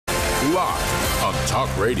Live on Talk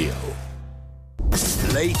Radio.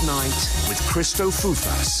 Late Night with Christo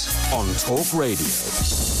on Talk Radio.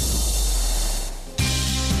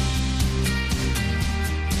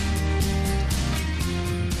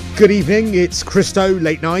 Good evening, it's Christo,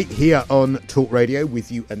 Late Night, here on Talk Radio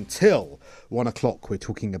with you until 1 o'clock. We're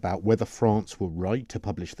talking about whether France were right to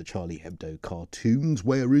publish the Charlie Hebdo cartoons.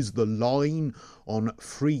 Where is the line on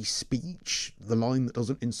free speech? The line that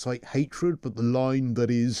doesn't incite hatred, but the line that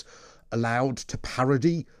is allowed to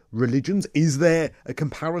parody religions? Is there a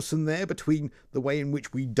comparison there between the way in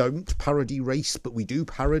which we don't parody race, but we do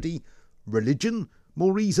parody religion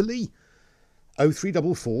more easily?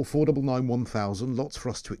 0344 499 1000. Lots for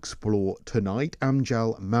us to explore tonight.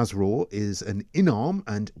 Ajmal Masroor is an Imam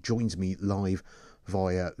and joins me live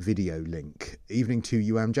via video link. Evening to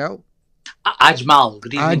you, Ajmal. Ajmal.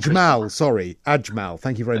 Good evening. Ajmal.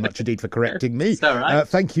 Thank you very much indeed for correcting me. It's all right.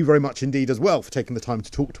 Thank you very much indeed as well for taking the time to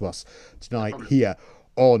talk to us tonight here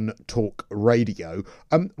on Talk Radio.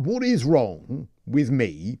 What is wrong with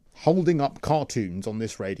me holding up cartoons on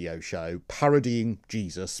this radio show, parodying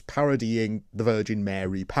Jesus, parodying the Virgin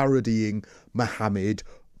Mary, parodying Muhammad,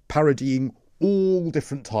 parodying all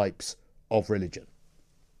different types of religion?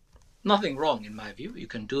 Nothing wrong, in my view. You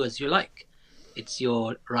can do as you like. It's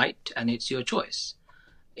your right and it's your choice.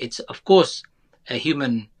 It's, of course, a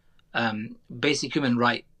human, basic human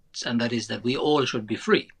rights, and that is that we all should be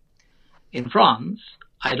free. In France,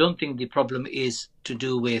 I don't think the problem is to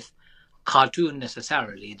do with cartoon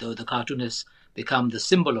necessarily, though the cartoon has become the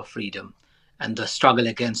symbol of freedom and the struggle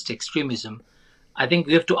against extremism. I think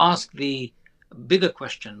we have to ask the bigger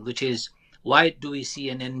question, which is, why do we see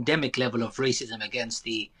an endemic level of racism against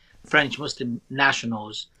the French Muslim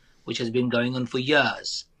nationals, which has been going on for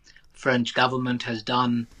years? French government has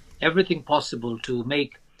done everything possible to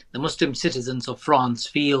make the Muslim citizens of France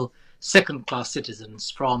feel second-class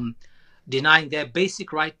citizens, from denying their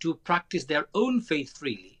basic right to practice their own faith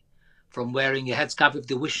freely, from wearing a headscarf if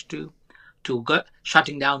they wish to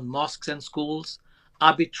shutting down mosques and schools,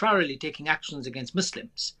 arbitrarily taking actions against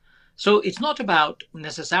Muslims. So it's not about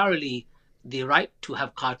necessarily the right to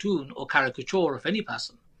have cartoon or caricature of any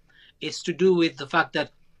person. It's to do with the fact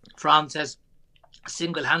that France has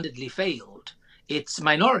single-handedly failed its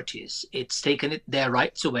minorities. It's taken their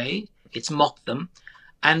rights away, it's mocked them,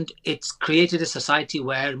 and it's created a society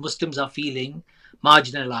where Muslims are feeling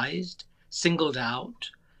marginalized, singled out,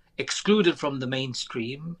 excluded from the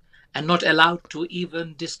mainstream, and not allowed to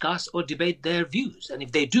even discuss or debate their views. And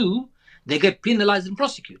if they do, they get penalized and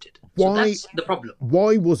prosecuted. So that's the problem.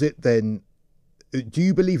 Why was it then, do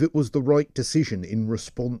you believe it was the right decision in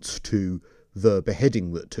response to the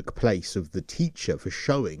beheading that took place of the teacher for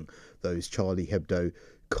showing those Charlie Hebdo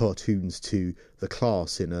cartoons to the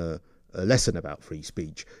class in a lesson about free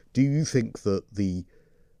speech? Do you think that the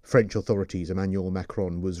French authorities, Emmanuel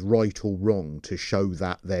Macron, was right or wrong to show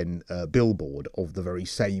that then billboard of the very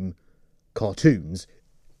same cartoons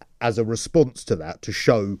as a response to that, to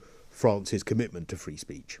show France's commitment to free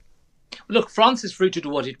speech? Look, France is free to do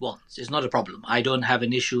what it wants. It's not a problem. I don't have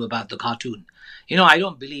an issue about the cartoon. You know, I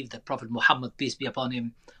don't believe that Prophet Muhammad, peace be upon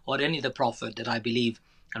him, or any of the prophet that I believe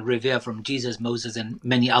and revere, from Jesus, Moses, and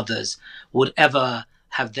many others, would ever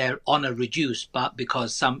have their honor reduced, but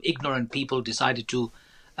because some ignorant people decided to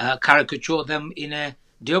caricature them in a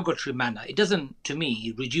derogatory manner. It doesn't, to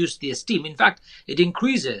me, reduce the esteem. In fact, it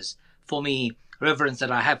increases, for me, reverence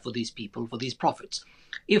that I have for these people, for these prophets.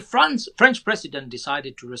 If French president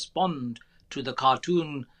decided to respond to the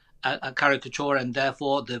cartoon caricature and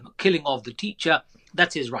therefore the killing of the teacher,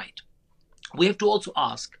 that's his right. We have to also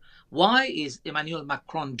ask, why is Emmanuel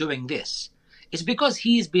Macron doing this? It's because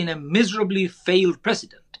he's been a miserably failed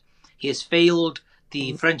president. He has failed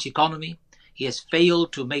the French economy. He has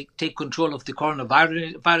failed to take control of the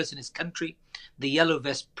coronavirus in his country. The Yellow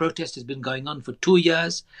Vest protest has been going on for 2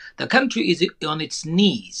 years. The country is on its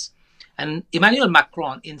knees. And Emmanuel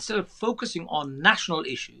Macron, instead of focusing on national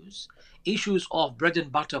issues of bread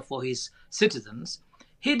and butter for his citizens,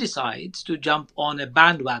 he decides to jump on a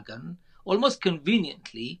bandwagon almost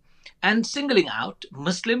conveniently and singling out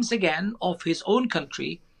Muslims again of his own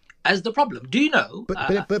country as the problem. Do you know?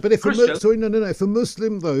 But if if a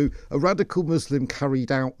Muslim, though, a radical Muslim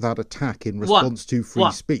carried out that attack in response to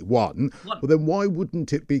free speech, well, then why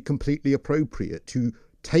wouldn't it be completely appropriate to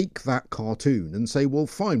take that cartoon and say, well,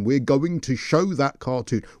 fine, we're going to show that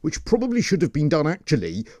cartoon, which probably should have been done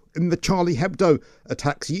actually in the Charlie Hebdo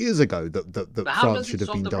attacks years ago, that France should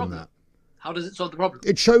have been done that. How does it solve the problem?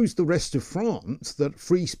 It shows the rest of France that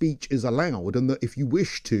free speech is allowed, and that if you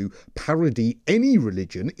wish to parody any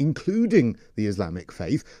religion, including the Islamic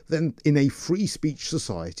faith, then in a free speech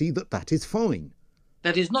society that is fine.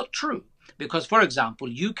 That is not true. Because, for example,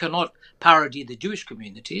 you cannot parody the Jewish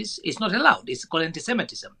communities. It's not allowed. It's called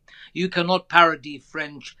anti-Semitism. You cannot parody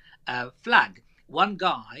French flag. One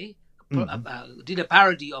guy did a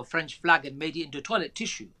parody of French flag and made it into toilet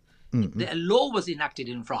tissue. The law was enacted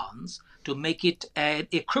in France to make it a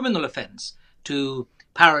criminal offence to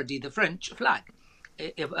parody the French flag.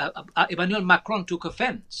 Emmanuel Macron took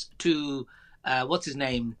offence to, what's his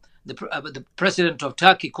name, the president of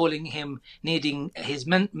Turkey, calling him needing his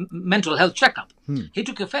mental health checkup. He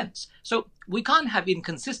took offence. So we can't have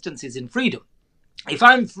inconsistencies in freedom. If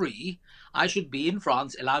I'm free, I should be in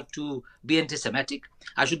France allowed to be anti-Semitic.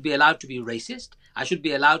 I should be allowed to be racist. I should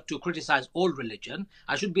be allowed to criticize all religion.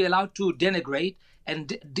 I should be allowed to denigrate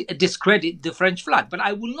and discredit the French flag. But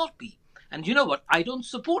I will not be. And you know what? I don't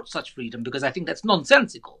support such freedom because I think that's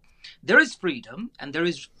nonsensical. There is freedom, and there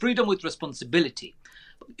is freedom with responsibility.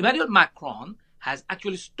 Emmanuel Macron has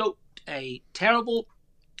actually stoked a terrible,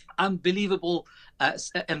 unbelievable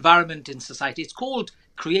environment in society. It's called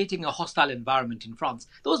creating a hostile environment in France.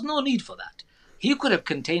 There was no need for that. He could have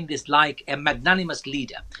contained this like a magnanimous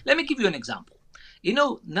leader. Let me give you an example. You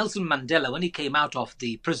know, Nelson Mandela, when he came out of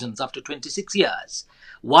the prisons after 26 years,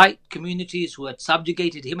 white communities who had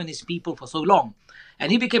subjugated him and his people for so long,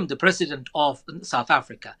 and he became the president of South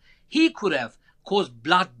Africa, he could have caused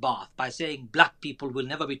bloodbath by saying black people will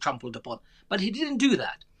never be trampled upon. But he didn't do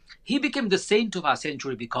that. He became the saint of our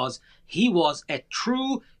century because he was a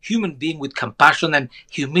true human being with compassion and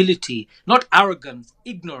humility, not arrogance,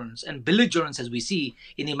 ignorance, and belligerence as we see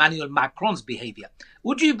in Emmanuel Macron's behavior.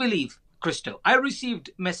 Would you believe, Christo, I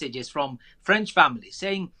received messages from French families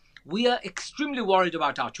saying, we are extremely worried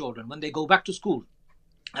about our children when they go back to school,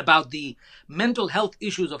 about the mental health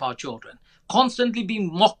issues of our children, constantly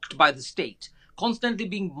being mocked by the state, constantly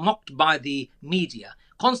being mocked by the media,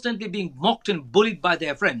 constantly being mocked and bullied by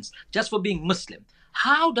their friends just for being Muslim.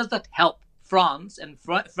 How does that help France and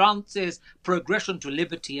France's progression to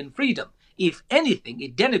liberty and freedom? If anything,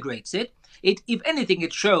 it denigrates it. If anything,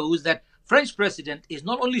 it shows that French president is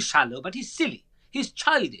not only shallow, but he's silly. He's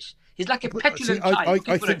childish. He's like a petulant child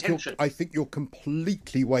looking for attention. I think you're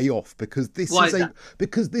completely way off because this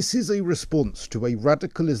this is a response to a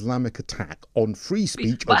radical Islamic attack on free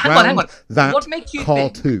speech hang on. that what makes you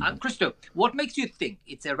cartoon. Think, Christo, what makes you think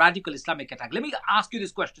it's a radical Islamic attack? Let me ask you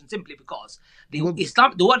this question simply because the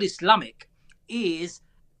word Islamic is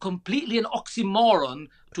completely an oxymoron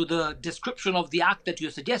to the description of the act that you're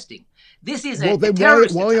suggesting. This is a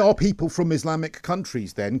terrorist why are people from Islamic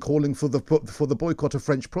countries then calling for the boycott of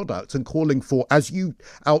French products and calling for, as you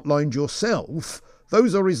outlined yourself,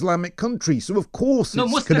 those are Islamic countries, so of course it's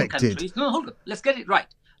Muslim connected. Countries. No, hold on. Let's get it right.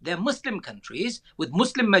 They're Muslim countries with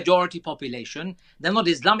Muslim majority population. They're not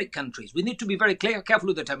Islamic countries. We need to be very careful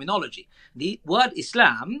with the terminology. The word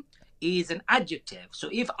Islam is an adjective. So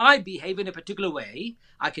if I behave in a particular way,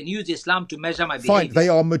 I can use Islam to measure my behavior. Fine, they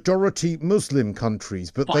are majority Muslim countries,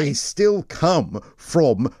 but they still come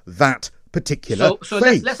from that particular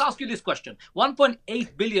faith. Let's ask you this question.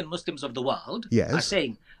 1.8 billion Muslims of the world are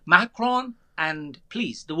saying, Macron and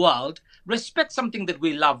please, the world, respect something that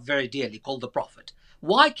we love very dearly called the Prophet.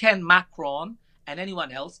 Why can Macron and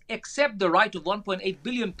anyone else accept the right of 1.8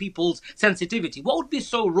 billion people's sensitivity? What would be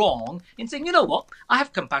so wrong in saying, you know what, I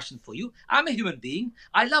have compassion for you, I'm a human being,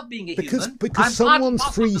 I love being a human. Because someone's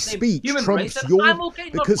free speech trumps your...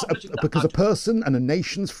 Because a person and a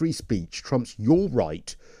nation's free speech trumps your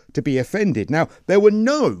right to be offended. Now, there were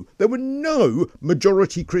no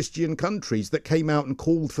majority Christian countries that came out and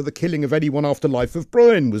called for the killing of anyone after Life of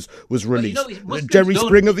Brian was released. Jerry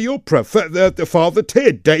Springer, the opera, the Father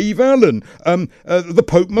Ted, Dave Allen, the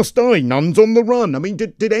Pope Must Die, Nuns on the Run. I mean,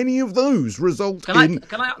 did any of those result in...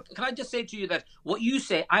 Can I just say to you that what you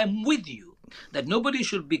say, I am with you, that nobody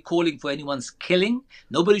should be calling for anyone's killing.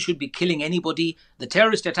 Nobody should be killing anybody. The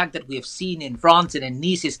terrorist attack that we have seen in France and in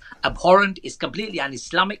Nice is abhorrent, is completely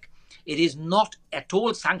un-Islamic. It is not at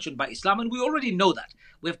all sanctioned by Islam, and we already know that.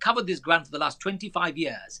 We've covered this ground for the last 25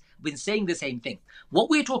 years. We've been saying the same thing. What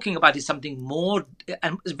we're talking about is something more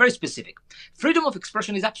and very specific. Freedom of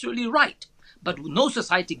expression is absolutely right, but no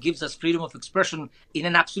society gives us freedom of expression in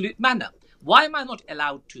an absolute manner. Why am I not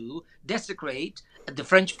allowed to desecrate the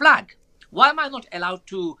French flag? Why am I not allowed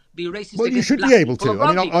to be racist? Well, you should be able to.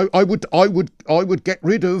 I mean, I would get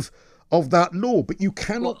rid of that law, but you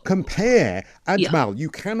cannot compare, Ajmal, you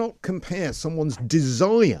cannot compare someone's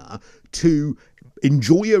desire to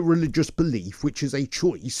enjoy a religious belief, which is a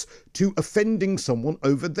choice, to offending someone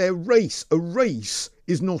over their race. A race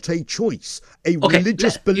is not a choice. A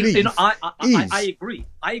religious belief is. I agree.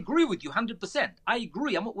 I agree with you 100%. I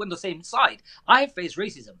agree. I'm on the same side. I have faced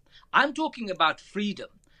racism. I'm talking about freedom.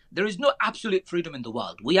 there is no absolute freedom in the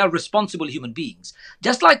world. We are responsible human beings.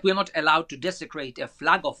 Just like we're not allowed to desecrate a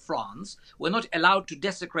flag of France, we're not allowed to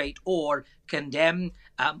desecrate or condemn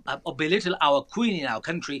or belittle our queen in our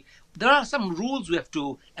country. There are some rules we have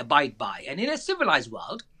to abide by. And in a civilized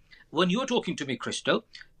world, when you're talking to me, Christo,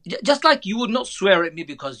 just like you would not swear at me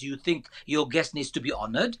because you think your guest needs to be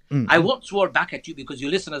honored, I won't swear back at you because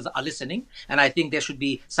your listeners are listening, and I think there should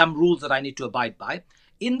be some rules that I need to abide by.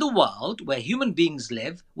 In the world where human beings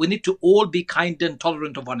live, we need to all be kind and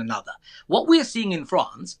tolerant of one another. What we are seeing in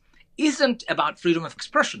France isn't about freedom of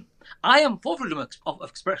expression. I am for freedom of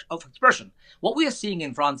expression. What we are seeing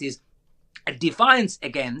in France is a defiance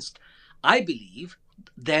against, I believe,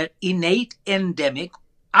 their innate, endemic,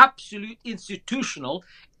 absolute institutional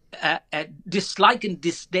dislike and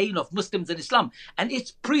disdain of Muslims and Islam. And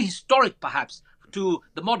it's prehistoric, perhaps, to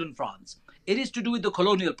the modern France. It is to do with the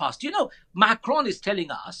colonial past. You know, Macron is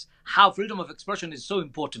telling us how freedom of expression is so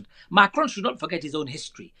important. Macron should not forget his own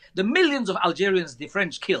history. The millions of Algerians the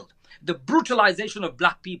French killed, the brutalization of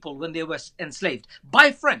black people when they were enslaved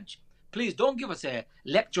by French. Please don't give us a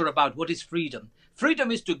lecture about what is freedom.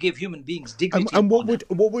 Freedom is to give human beings dignity. And what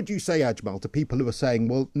would you say, Ajmal, to people who are saying,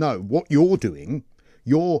 well, no, what you're doing,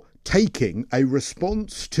 you're taking a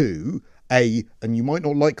response to and you might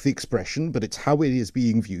not like the expression, but it's how it is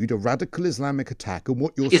being viewed, a radical Islamic attack, and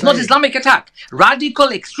what you're saying... It's not Islamic attack.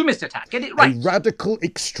 Radical extremist attack. Get it right. A radical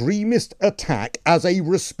extremist attack as a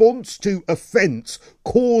response to offence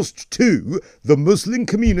caused to the Muslim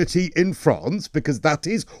community in France, because that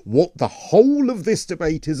is what the whole of this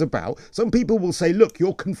debate is about. Some people will say, look,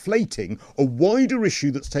 you're conflating a wider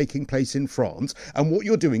issue that's taking place in France, and what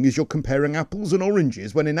you're doing is you're comparing apples and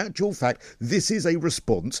oranges, when in actual fact, this is a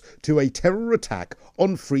response to a terror attack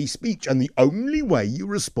on free speech. And the only way you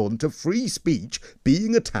respond to free speech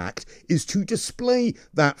being attacked is to display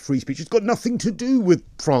that free speech. It's got nothing to do with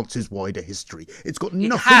France's wider history. It's got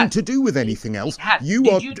nothing to do with anything else.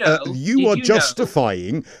 You are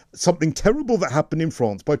justifying something terrible that happened in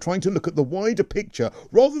France by trying to look at the wider picture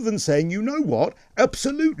rather than saying, you know what,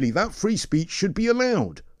 absolutely, that free speech should be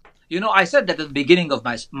allowed. You know, I said that at the begining of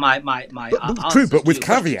my true, but with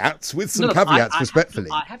caveats, with some caveats, respectfully.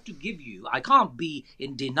 I have to give you, I can't be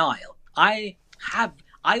in denial. I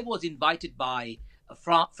was invited by a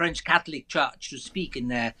French Catholic Church to speak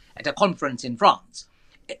at a conference in France.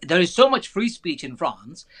 There is so much free speech in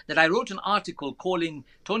France that I wrote an article calling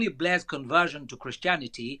Tony Blair's conversion to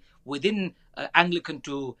Christianity within Anglican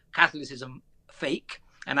to Catholicism fake.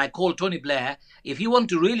 And I called Tony Blair, if he wanted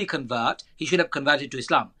to really convert, he should have converted to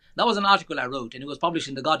Islam. That was an article I wrote, and it was published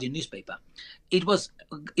in the Guardian newspaper. It was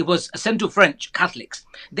sent to French Catholics.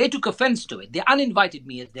 They took offense to it. They uninvited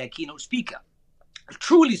me as their keynote speaker.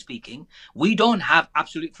 Truly speaking, we don't have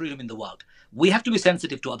absolute freedom in the world. We have to be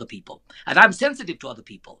sensitive to other people. And I'm sensitive to other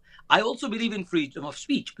people. I also believe in freedom of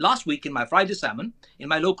speech. Last week in my Friday sermon, in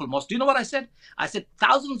my local mosque, do you know what I said? I said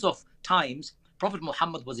thousands of times Prophet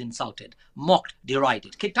Muhammad was insulted, mocked,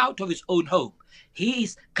 derided, kicked out of his own home.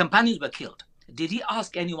 His companions were killed. Did he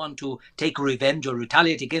ask anyone to take revenge or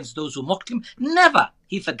retaliate against those who mocked him? Never.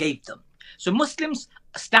 He forgave them. So Muslims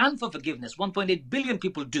stand for forgiveness. 1.8 billion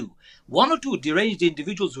people do. One or two deranged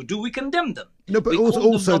individuals who do, we condemn them. No, but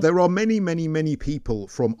also there are many, many, many people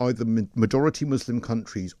from either majority Muslim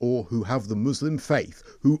countries or who have the Muslim faith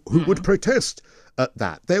who would protest at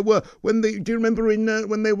that. There were, do you remember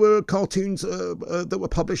when there were cartoons that were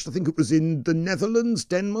published, I think it was in the Netherlands,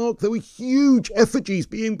 Denmark, there were huge effigies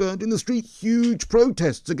being burned in the street, huge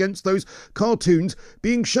protests against those cartoons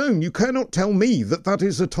being shown. You cannot tell me that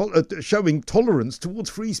is showing tolerance towards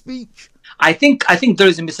free speech. I think there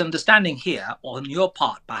is a misunderstanding here on your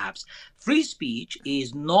part, perhaps. Free speech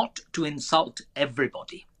is not to insult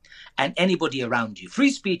everybody and anybody around you.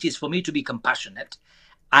 Free speech is for me to be compassionate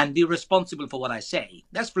and be responsible for what I say.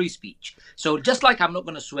 That's free speech. So just like I'm not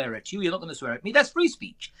going to swear at you, you're not going to swear at me, that's free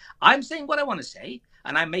speech. I'm saying what I want to say,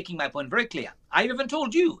 and I'm making my point very clear. I even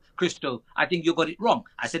told you, Christo, I think you got it wrong.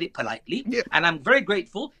 I said it politely, and I'm very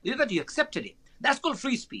grateful that you accepted it. That's called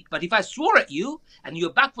free speech. But if I swore at you and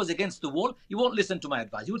your back was against the wall, you won't listen to my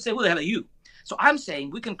advice. You would say, who the hell are you? So I'm saying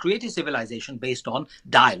we can create a civilization based on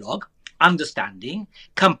dialogue, understanding,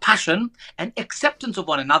 compassion, and acceptance of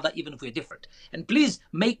one another, even if we're different. And please,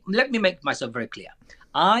 let me make myself very clear.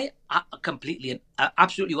 I completely and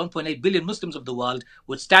absolutely 1.8 billion Muslims of the world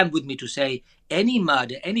would stand with me to say any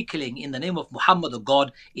murder, any killing in the name of Muhammad or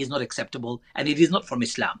God is not acceptable, and it is not from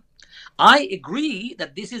Islam. I agree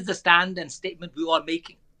that this is the stand and statement we are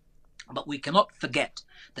making. But we cannot forget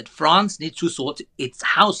that France needs to sort its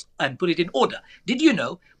house and put it in order. Did you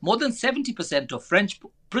know more than 70% of French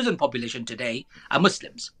prison population today are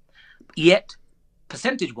Muslims? Yet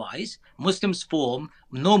percentage-wise, Muslims form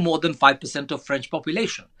no more than 5% of French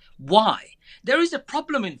population. Why? There is a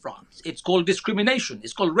problem in France. It's called discrimination.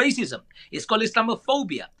 It's called racism. It's called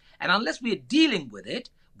Islamophobia. And unless we are dealing with it,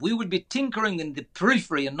 we would be tinkering in the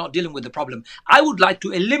periphery and not dealing with the problem. I would like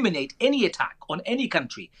to eliminate any attack on any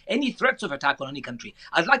country, any threats of attack on any country.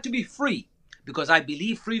 I'd like to be free, because I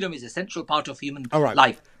believe freedom is an essential part of human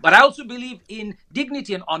life. But I also believe in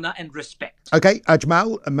dignity and honour and respect. Okay,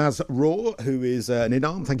 Ajmal Masroor, who is an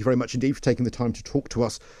Imam, thank you very much indeed for taking the time to talk to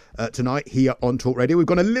us tonight here on Talk Radio. We've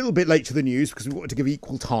gone a little bit late to the news because we wanted to give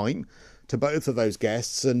equal time to both of those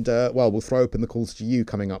guests. And, we'll throw open the calls to you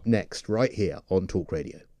coming up next, right here on Talk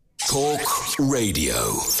Radio. Talk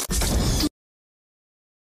Radio.